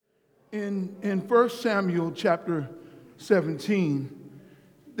In 1 Samuel chapter 17,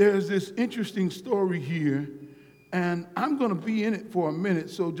 there's this interesting story here, and I'm going to be in it for a minute,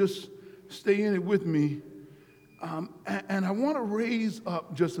 so just stay in it with me. And I want to raise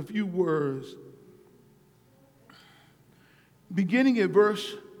up just a few words, beginning at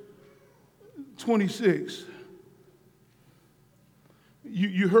verse 26.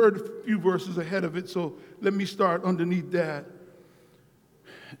 You heard a few verses ahead of it, so let me start underneath that.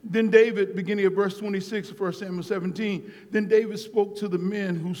 Then David, beginning at verse 26 of 1 Samuel 17, then David spoke to the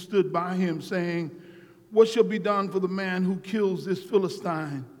men who stood by him, saying, "What shall be done for the man who kills this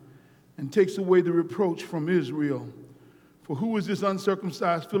Philistine and takes away the reproach from Israel? For who is this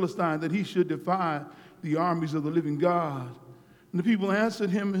uncircumcised Philistine that he should defy the armies of the living God?" And the people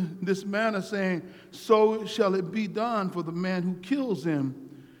answered him in this manner, saying, "So shall it be done for the man who kills him."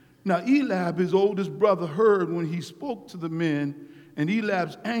 Now Eliab, his oldest brother, heard when he spoke to the men, and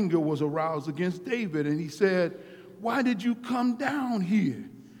Eliab's anger was aroused against David. And he said, "Why did you come down here?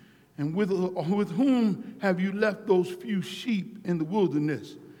 And with whom have you left those few sheep in the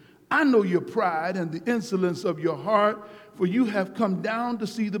wilderness? I know your pride and the insolence of your heart, for you have come down to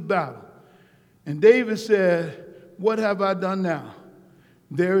see the battle." And David said, "What have I done now?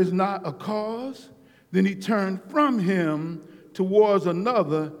 There is not a cause." Then he turned from him towards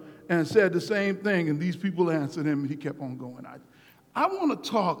another and said the same thing. And these people answered him, and he kept on going. I want to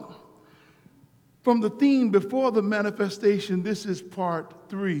talk from the theme before the manifestation. This is part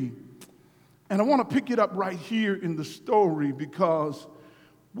 3. And I want to pick it up right here in the story, because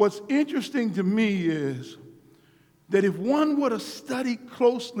what's interesting to me is that if one were to study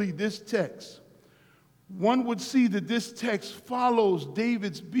closely this text, one would see that this text follows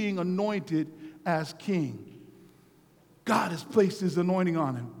David's being anointed as king. God has placed his anointing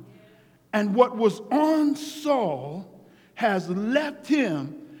on him. And what was on Saul has left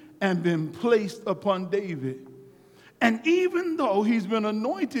him and been placed upon David. And even though he's been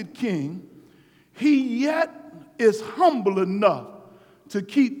anointed king, he yet is humble enough to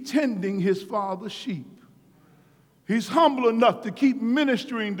keep tending his father's sheep. He's humble enough to keep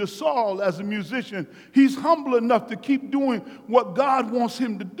ministering to Saul as a musician. He's humble enough to keep doing what God wants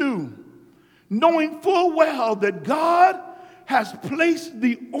him to do, knowing full well that God has placed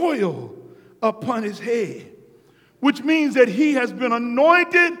the oil upon his head, which means that he has been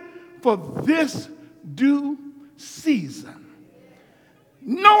anointed for this due season.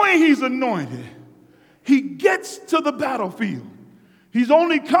 Knowing he's anointed, he gets to the battlefield. He's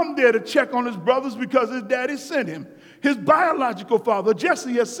only come there to check on his brothers because his daddy sent him. His biological father,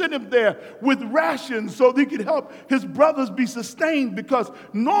 Jesse, has sent him there with rations so that he could help his brothers be sustained, because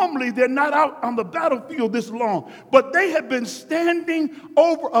normally they're not out on the battlefield this long. But they have been standing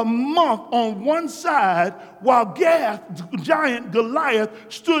over a month on one side while Gath, giant Goliath,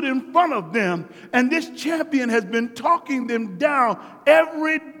 stood in front of them. And this champion has been talking them down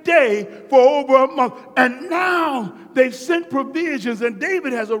every day for over a month. And now they've sent provisions, and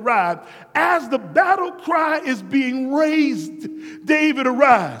David has arrived. As the battle cry is being raised, David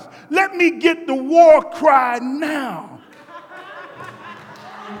arrives. Let me get the war cry now.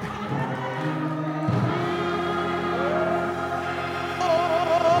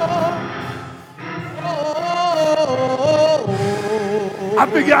 I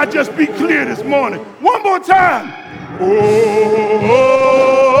figure I'd just be clear this morning. One more time. Oh,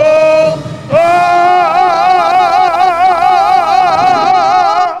 oh, oh,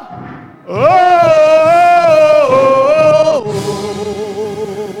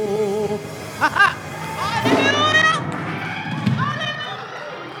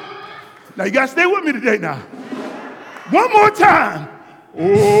 Now you got to stay with me today now. One more time. Oh,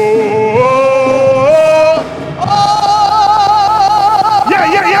 yeah.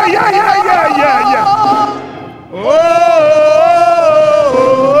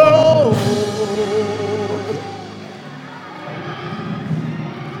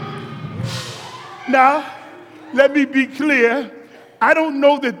 Now, let me be clear. I don't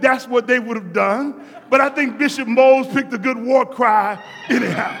know that that's what they would have done, but I think Bishop Moles picked a good war cry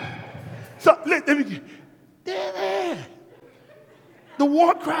anyhow. So let me, there. The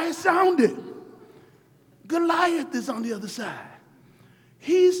war cry sounded. Goliath is on the other side.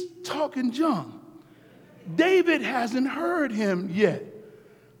 He's talking junk. David hasn't heard him yet.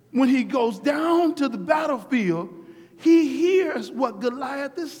 When he goes down to the battlefield, he hears what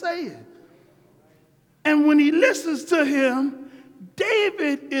Goliath is saying. And when he listens to him,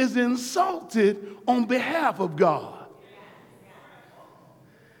 David is insulted on behalf of God.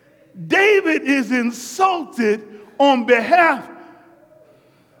 David is insulted on behalf.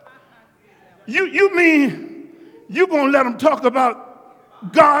 You mean you're going to let him talk about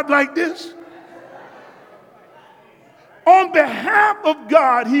God like this? On behalf of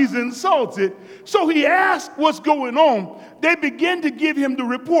God, he's insulted. So he asked what's going on. They begin to give him the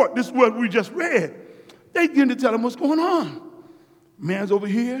report. This is what we just read. They begin to tell him what's going on. Man's over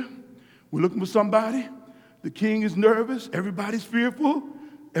here. We're looking for somebody. The king is nervous. Everybody's fearful.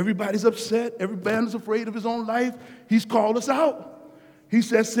 Everybody's upset. Everybody's afraid of his own life. He's called us out. He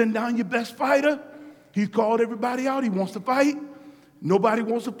says, send down your best fighter. He's called everybody out. He wants to fight. Nobody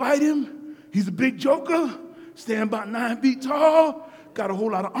wants to fight him. He's a big joker. Standing about 9 feet tall, got a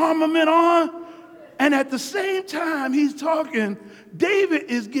whole lot of armament on. And at the same time he's talking, David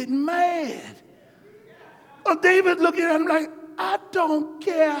is getting mad. David looking at him like, I don't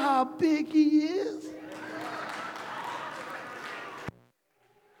care how big he is.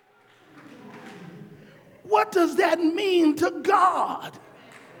 What does that mean to God?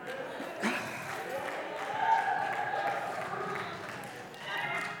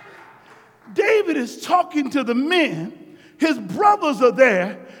 David is talking to the men. His brothers are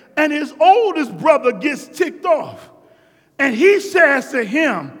there, and his oldest brother gets ticked off. And he says to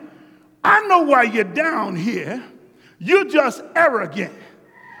him, I know why you're down here. You're just arrogant.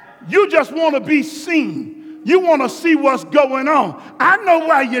 You just want to be seen. You want to see what's going on. I know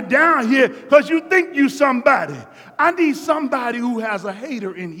why you're down here, because you think you somebody. I need somebody who has a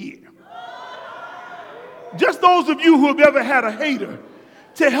hater in here. Just those of you who have ever had a hater,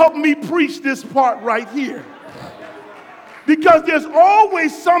 to help me preach this part right here. Because there's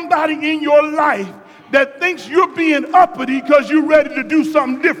always somebody in your life that thinks you're being uppity because you're ready to do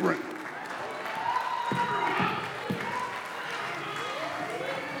something different.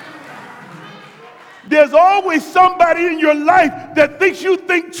 There's always somebody in your life that thinks you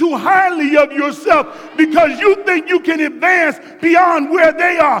think too highly of yourself because you think you can advance beyond where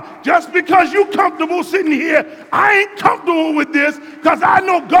they are. Just because you're comfortable sitting here, I ain't comfortable with this because I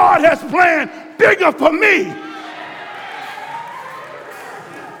know God has planned bigger for me.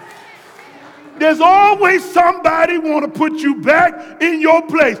 There's always somebody want to put you back in your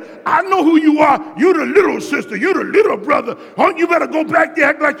place. I know who you are. You're the little sister. You're the little brother. You better go back there,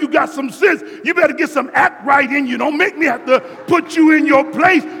 act like you got some sense. You better get some act right in you. Don't make me have to put you in your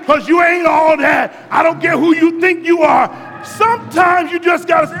place because you ain't all that. I don't care who you think you are. Sometimes you just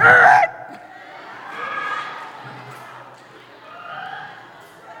got to say,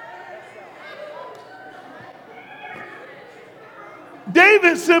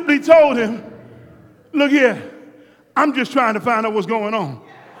 David simply told him, look here, I'm just trying to find out what's going on.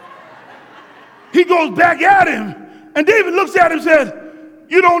 He goes back at him, and David looks at him and said,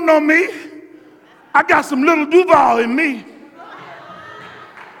 you don't know me. I got some little Duval in me.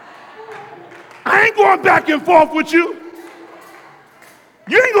 I ain't going back and forth with you.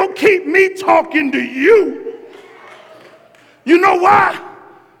 You ain't going to keep me talking to you. You know why?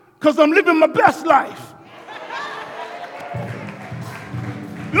 Because I'm living my best life.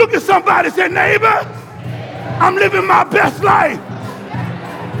 Look at somebody and say, neighbor, I'm living my best life.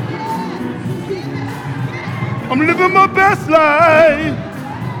 I'm living my best life.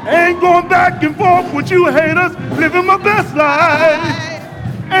 Ain't going back and forth with you haters. Living my best life.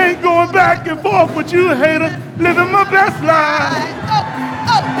 Ain't going back and forth with you haters. Living my best life.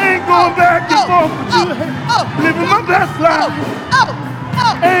 Ain't going back and forth with you haters. Living my best life.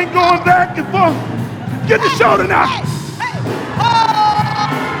 Ain't going back and forth. Get the shoulder now.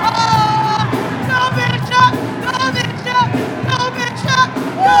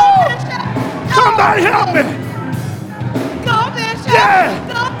 Somebody help me. Go Bishop. Yeah.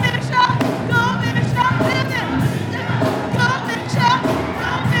 Go Bishop. Go Bishop. Go Bishop.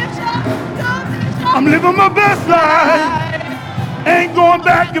 Go Bishop. Go Bishop. I'm living my best life. Ain't going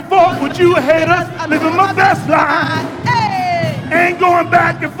back and forth with you haters. Living my best life. Ain't going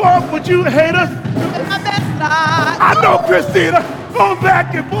back and forth with you haters. Living my best life. I know, Christina. Going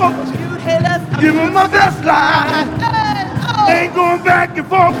back and forth with you haters. Living my best life. Ain't going back and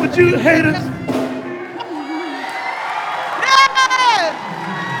forth with you haters.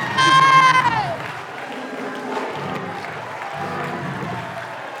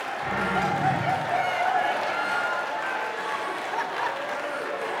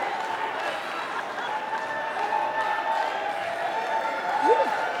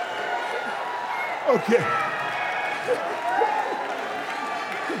 Okay.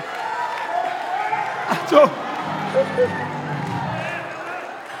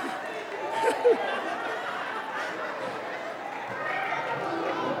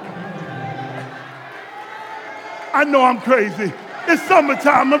 I know I'm crazy. It's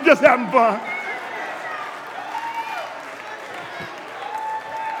summertime. I'm just having fun.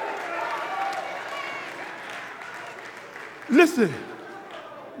 Listen,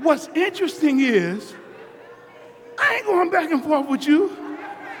 What's interesting is, I ain't going back and forth with you.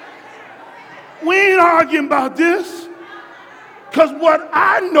 We ain't arguing about this. Because what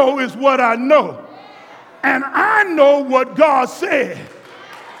I know is what I know. And I know what God said.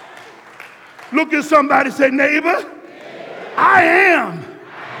 Look at somebody, say, neighbor, I am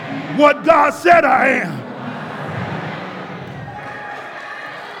what God said I am.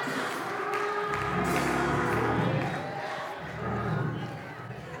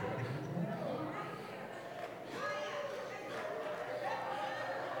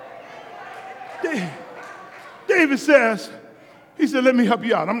 David says, he said, let me help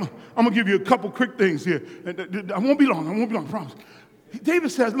you out. I'm going to give you a couple quick things here. I won't be long, I promise.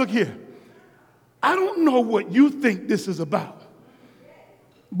 David says, look here. I don't know what you think this is about,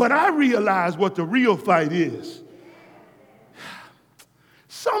 but I realize what the real fight is.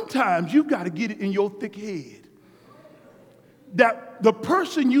 Sometimes you got to get it in your thick head that the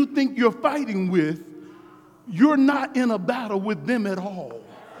person you think you're fighting with, you're not in a battle with them at all.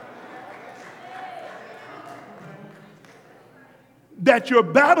 That your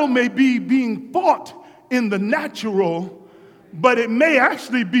battle may be being fought in the natural, but it may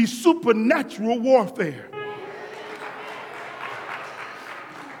actually be supernatural warfare.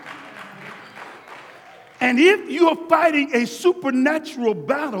 And if you're fighting a supernatural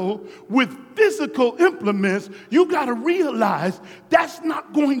battle with physical implements, you got to realize that's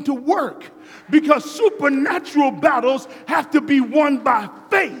not going to work, because supernatural battles have to be won by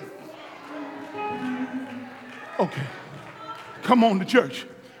faith. Okay. Come on to church.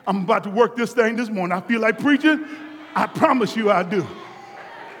 I'm about to work this thing this morning. I feel like preaching. I promise you I do.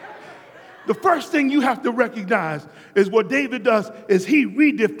 The first thing you have to recognize is what David does is he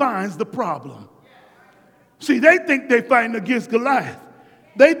redefines the problem. See, they think they're fighting against Goliath.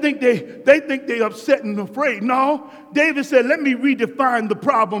 They think they're upset and afraid. No, David said, let me redefine the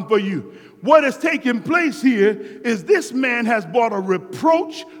problem for you. What is taking place here is this man has brought a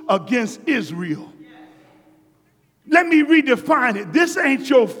reproach against Israel. Let me redefine it. This ain't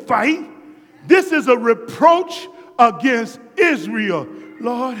your fight. This is a reproach against Israel.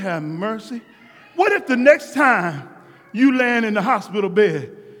 Lord have mercy. What if the next time you land in the hospital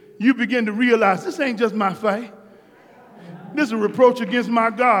bed, you begin to realize this ain't just my fight. This is a reproach against my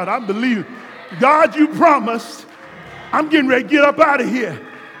God. I believe God, you promised. I'm getting ready to get up out of here.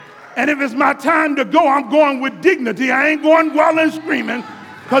 And if it's my time to go, I'm going with dignity. I ain't going while and screaming.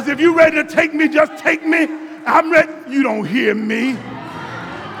 Because if you're ready to take me, just take me. I'm ready. You don't hear me.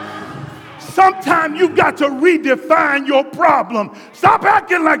 Sometimes you got to redefine your problem. Stop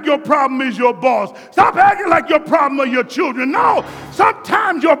acting like your problem is your boss. Stop acting like your problem are your children. No,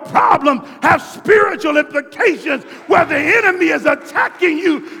 sometimes your problem has spiritual implications where the enemy is attacking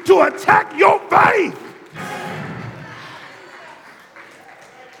you to attack your faith.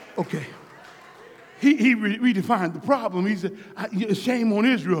 Okay. He redefined the problem. He said, shame on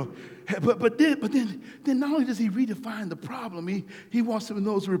Israel. But then not only does he redefine the problem, he wants some of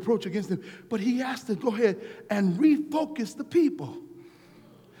those to reproach against him, but he has to go ahead and refocus the people.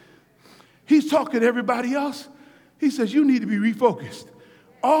 He's talking to everybody else. He says, you need to be refocused.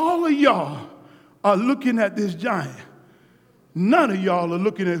 All of y'all are looking at this giant. None of y'all are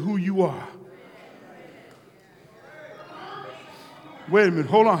looking at who you are. Wait a minute,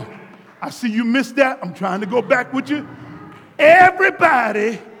 hold on. I see you missed that. I'm trying to go back with you.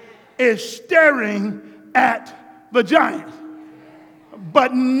 Everybody is staring at the giant,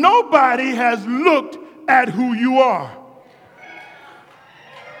 but nobody has looked at who you are.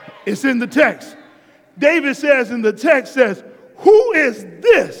 It's in the text. David says in the text says, who is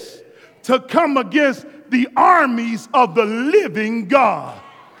this to come against the armies of the living God?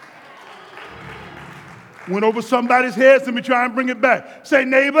 Went over somebody's head, so let me try and bring it back. Say,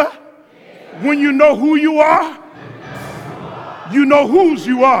 neighbor, when you know who you are, you know whose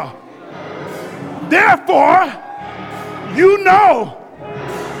you are. Therefore, you know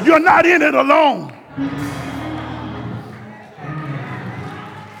you're not in it alone.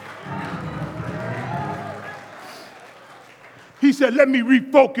 He said, let me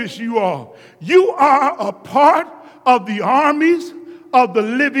refocus you all. You are a part of the armies of the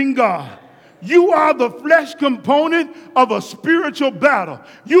living God. You are the flesh component of a spiritual battle.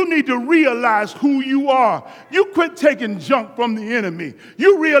 You need to realize who you are. You quit taking junk from the enemy.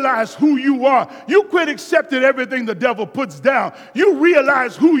 You realize who you are. You quit accepting everything the devil puts down. You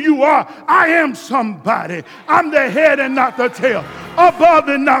realize who you are. I am somebody. I'm the head and not the tail, above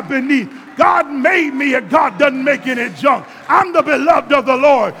and not beneath. God made me and God doesn't make any junk. I'm the beloved of the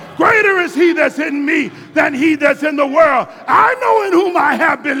Lord. Greater is he that's in me than he that's in the world. I know in whom I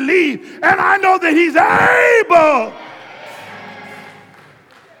have believed, and I know that he's able.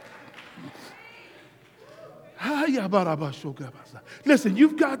 Listen,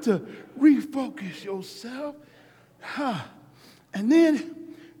 you've got to refocus yourself. And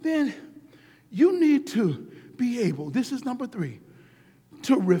then you need to be able, this is number 3,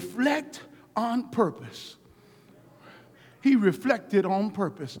 to reflect on purpose. He reflected on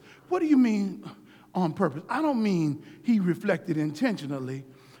purpose. What do you mean on purpose? I don't mean he reflected intentionally.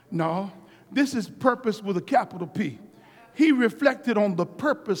 No, this is purpose with a capital P. He reflected on the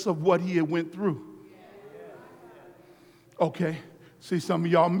purpose of what he had went through. Okay, see, some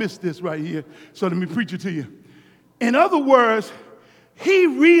of y'all missed this right here, so let me preach it to you. In other words, he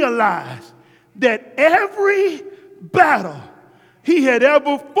realized that every battle he had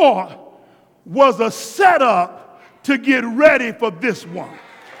ever fought was a setup to get ready for this one.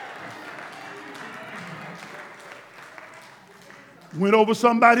 Went over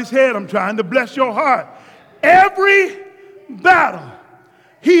somebody's head. I'm trying to bless your heart. Every battle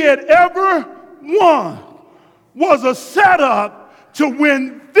he had ever won was a setup to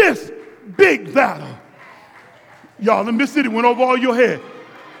win this big battle. Y'all in Mississippi went over all your head.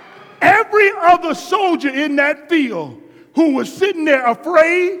 Every other soldier in that field who was sitting there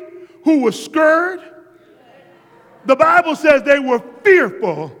afraid, who was scared, the Bible says they were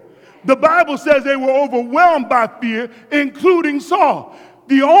fearful. The Bible says they were overwhelmed by fear, including Saul.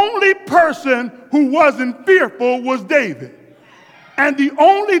 The only person who wasn't fearful was David. And the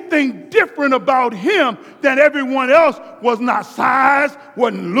only thing different about him than everyone else was not size,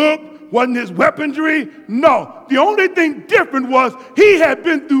 wasn't look, wasn't his weaponry. No, the only thing different was he had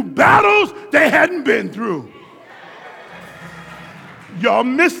been through battles they hadn't been through. Y'all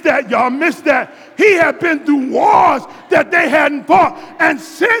missed that. Y'all missed that. He had been through wars that they hadn't fought. And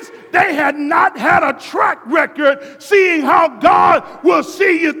since they had not had a track record seeing how God will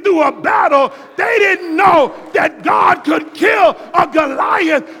see you through a battle, they didn't know that God could kill a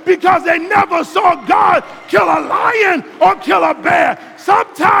Goliath because they never saw God kill a lion or kill a bear.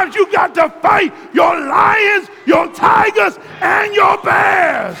 Sometimes you got to fight your lions, your tigers, and your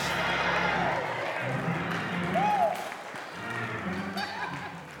bears.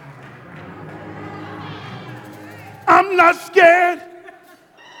 I'm not scared.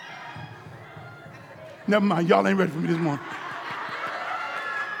 Never mind, y'all ain't ready for me this morning.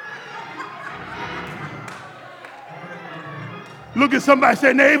 Look at somebody,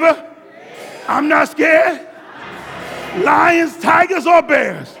 say, neighbor, I'm not scared. Lions, tigers, or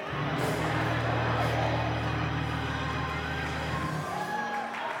bears.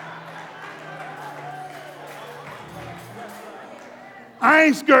 I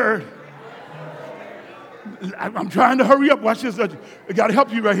ain't scared. I'm trying to hurry up. Watch this. I got to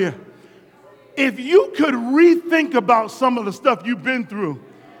help you right here. If you could rethink about some of the stuff you've been through,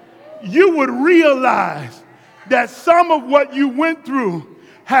 you would realize that some of what you went through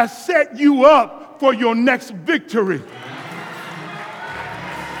has set you up for your next victory.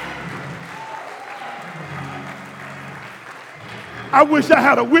 I wish I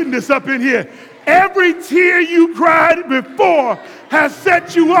had a witness up in here. Every tear you cried before has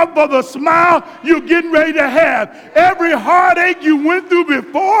set you up for the smile you're getting ready to have. Every heartache you went through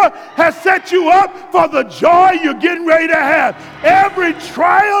before has set you up for the joy you're getting ready to have. Every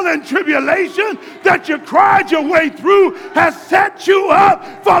trial and tribulation that you cried your way through has set you up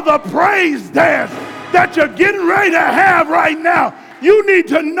for the praise dance that you're getting ready to have right now. You need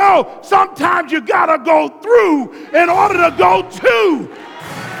to know sometimes you gotta go through in order to go to.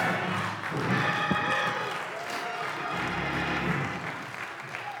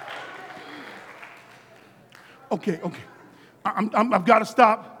 Okay. I've got to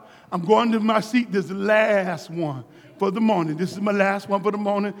stop. I'm going to my seat. This is the last one for the morning. This is my last one for the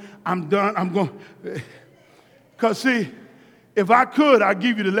morning. I'm done. I'm going. Because, see, if I could, I'd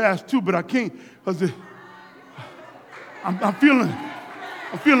give you the last two, but I can't. Because I'm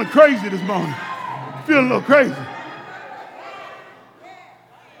feeling crazy this morning. I'm feeling a little crazy.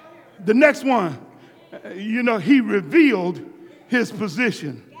 The next one, he revealed his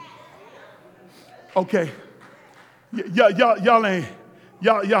position. Okay. Y'all,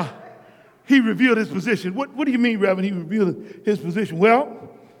 he revealed his position. What do you mean, Reverend, he revealed his position? Well,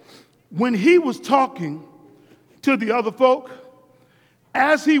 when he was talking to the other folk,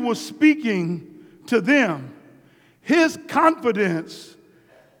 as he was speaking to them, his confidence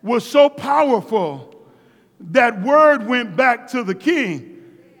was so powerful that word went back to the king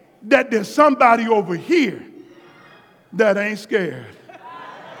that there's somebody over here that ain't scared.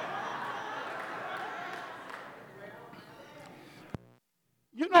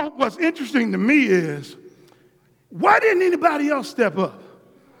 You know, what's interesting to me is, why didn't anybody else step up?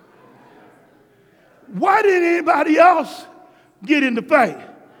 Why didn't anybody else get in the fight?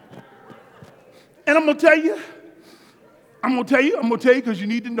 And I'm going to tell you because you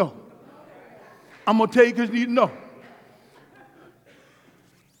need to know. I'm going to tell you because you need to know.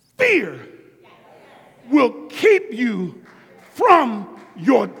 Fear will keep you from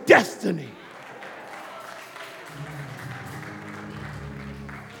your destiny.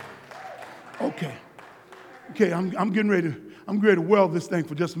 Okay, I'm getting ready to weld this thing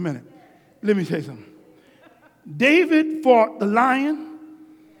for just a minute. Let me say something. David fought the lion.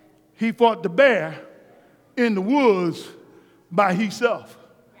 He fought the bear in the woods by himself.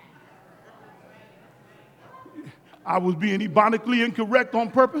 I was being ebonically incorrect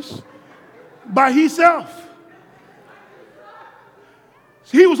on purpose. By himself.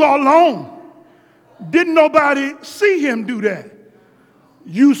 He was all alone. Didn't nobody see him do that.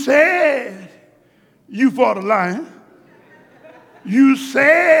 You said you fought a lion. You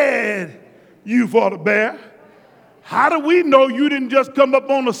said you fought a bear. How do we know you didn't just come up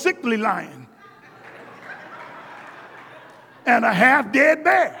on a sickly lion and a half-dead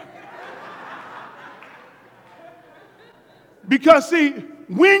bear? Because, see,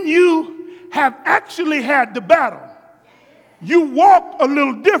 when you have actually had the battle, you walk a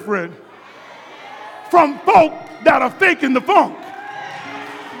little different from folk that are faking the funk.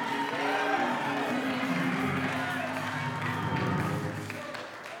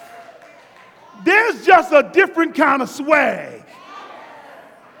 There's just a different kind of swag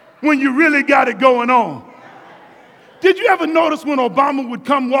when you really got it going on. Did you ever notice when Obama would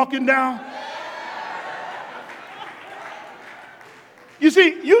come walking down? You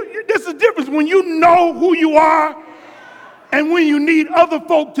see, there's a difference when you know who you are and when you need other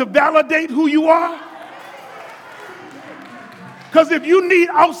folk to validate who you are. Because if you need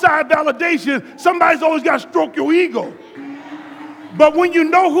outside validation, somebody's always got to stroke your ego. But when you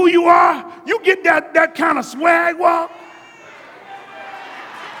know who you are, you get that kind of swag walk.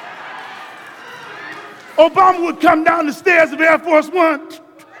 Obama would come down the stairs of Air Force One.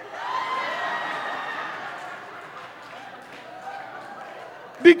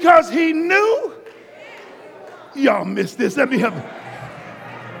 Because he knew, y'all missed this, let me help you.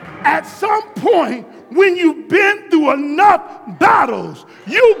 At some point, when you've been through enough battles,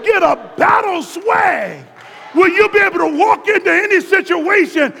 you get a battle swag where you'll be able to walk into any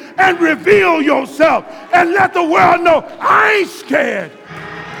situation and reveal yourself and let the world know, I ain't scared.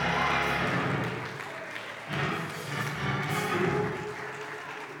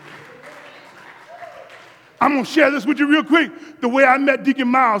 I'm going to share this with you real quick. The way I met Deacon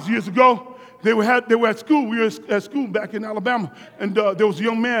Miles years ago, they were at school. We were at school back in Alabama, and there was a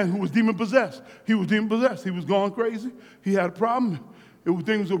young man who was demon-possessed. He was demon-possessed. He was going crazy. He had a problem.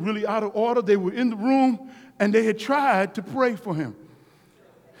 Things were really out of order. They were in the room, and they had tried to pray for him.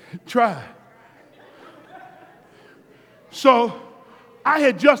 Tried. So I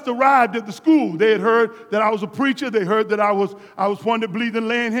had just arrived at the school. They had heard that I was a preacher. They heard that I was one that believed in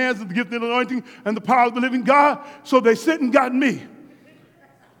laying hands and the gift of the anointing and the power of the living God. So they sent and got me.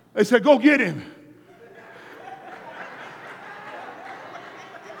 They said, go get him.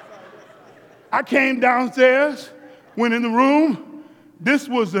 I came downstairs, went in the room. This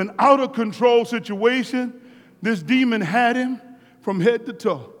was an out-of-control situation. This demon had him from head to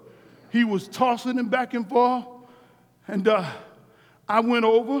toe. He was tossing him back and forth. And I went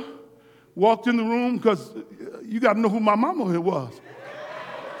over, walked in the room, because you got to know who my mama was.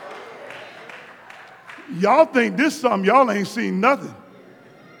 Y'all think this something, y'all ain't seen nothing.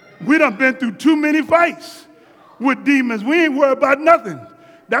 We done been through too many fights with demons. We ain't worried about nothing.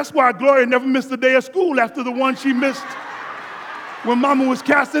 That's why Gloria never missed a day of school after the one she missed when Mama was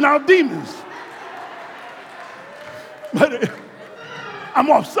casting out demons. But I'm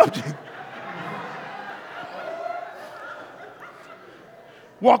off subject.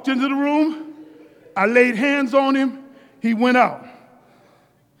 Walked into the room. I laid hands on him. He went out.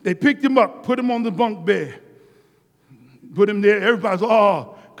 They picked him up, put him on the bunk bed. Put him there. Everybody's,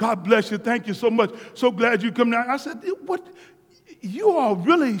 oh, God bless you. Thank you so much. So glad you come down. I said, what? You all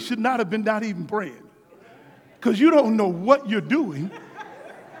really should not have been not even praying, because you don't know what you're doing,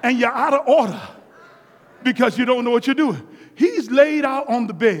 and you're out of order because you don't know what you're doing. He's laid out on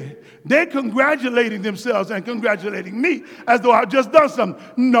the bed. They're congratulating themselves and congratulating me as though I've just done something.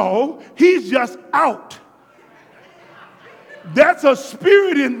 No, he's just out. That's a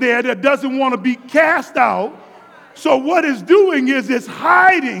spirit in there that doesn't want to be cast out. So what it's doing is it's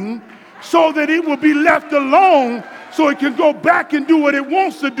hiding so that it will be left alone so it can go back and do what it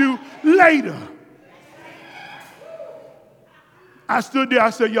wants to do later. I stood there. I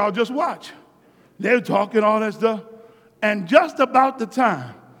said, y'all just watch. They were talking all that stuff. And just about the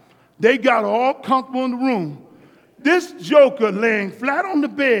time they got all comfortable in the room, this joker laying flat on the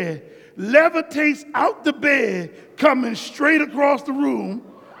bed levitates out the bed, coming straight across the room,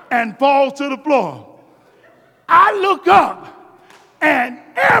 and falls to the floor. I look up, and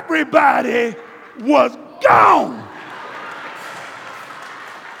everybody was gone.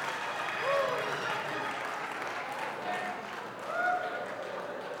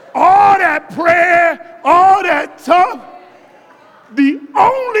 All that prayer, all that tough, the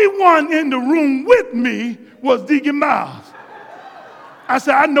only one in the room with me was Deacon Miles. I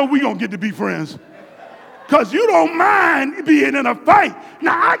said, I know we're going to get to be friends because you don't mind being in a fight.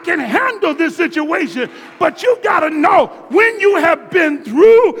 Now, I can handle this situation, but you got to know when you have been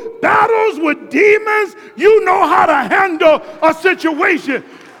through battles with demons, you know how to handle a situation.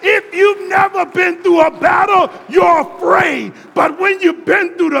 If you've never been through a battle, you're afraid. But when you've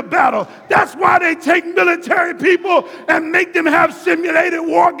been through the battle, that's why they take military people and make them have simulated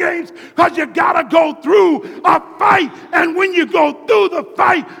war games, because you got to go through a fight. And when you go through the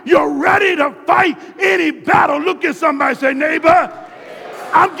fight, you're ready to fight any battle. Look at somebody, say, neighbor,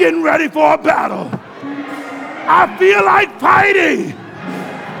 I'm getting ready for a battle. I feel like fighting.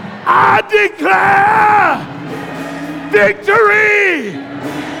 I declare victory.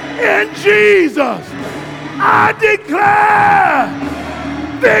 In Jesus, I declare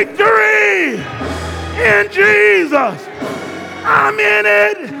victory. In Jesus, I'm in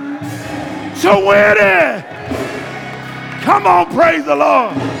it to win it. Come on, praise the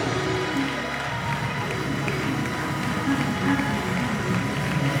Lord.